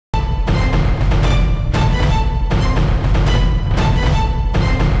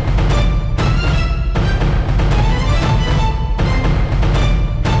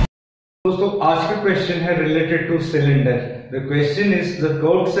दोस्तों आज का क्वेश्चन है related two cylinder. The question is the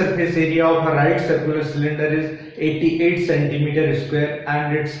curved surface area of a right circular cylinder is 88 centimetre square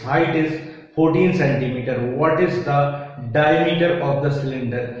and it's height is 14 centimetre. What is the diameter of the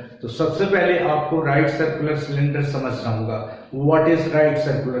cylinder? तो सबसे पहले आपको right circular cylinder समझना होगा। What is right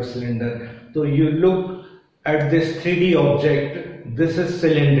circular cylinder? तो you look at this 3D object. This is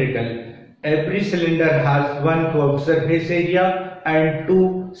cylindrical. Every cylinder has one curved surface area and two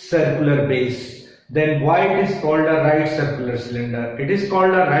circular base. Then why it is called a right circular cylinder? It is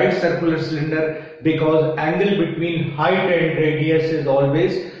called a right circular cylinder because angle between height and radius is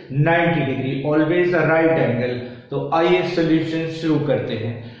always 90 degree, always a right angle. तो आइए solution शुरू करते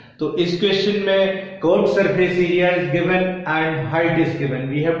हैं। तो इस question में curved surface area is given and height is given.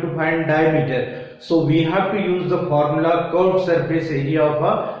 We have to find diameter, so we have to use the formula curved surface area of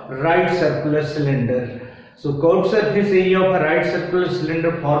a right circular cylinder. So curved surface area of a right circular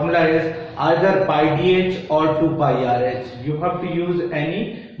cylinder formula is either pi dh or 2 pi rh. You have to use any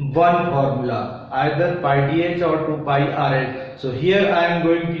one formula, either pi dh or 2 pi rh. So here I am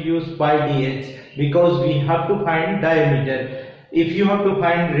going to use pi dh because we have to find diameter. If you have to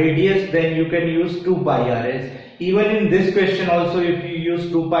find radius, then you can use 2 pi rh. Even in this question also, if you use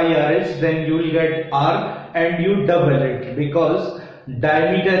 2 pi rh, then you will get r and you double it because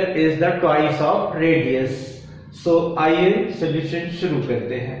diameter is the twice of radius. So आइए solution शुरू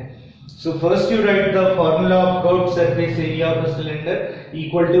करते हैं। So first you write the formula of curved surface area of a cylinder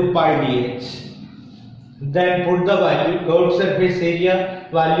equal to pi dh. Then put the value. Curved surface area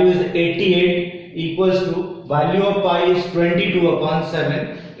value is 88 equals to value of pi is 22 upon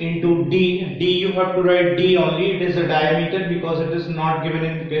 7 into d. D you have to write d only. It is a diameter because it is not given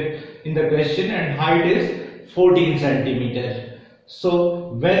in the question, and height is 14 centimeter. So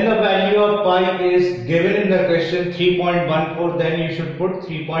when the value of pi is given in the question 3.14, then you should put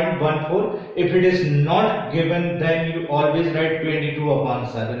 3.14. If it is not given, then you always write 22 upon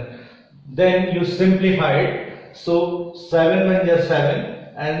 7. Then you simplify it. So 7 1 ja 7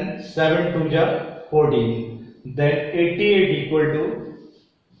 and 7 2 ja 14. Then 88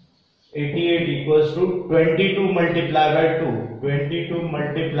 equals to 22 multiplied by 2. 22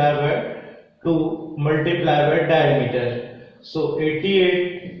 multiplied by 2 multiplied by diameter. So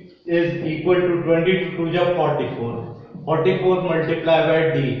 88 is equal to 22 2 ja 44. 44 multiplied by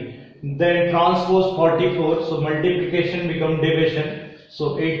d. Then transpose 44. So multiplication become division.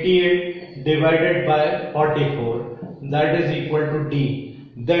 So 88 divided by 44. That is equal to d.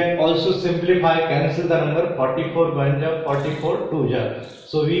 Then also simplify, cancel the number. 44 1 ja 44 2 ja.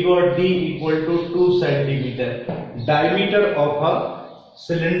 So we got d equal to 2 centimeter. Diameter of a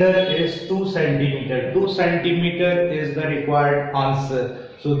cylinder is 2 centimeter. 2 centimeter is the required answer.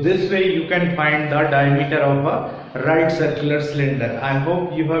 So this way you can find the diameter of a right circular cylinder. I hope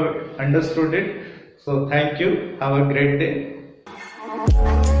you have understood it. So thank you. Have a great day.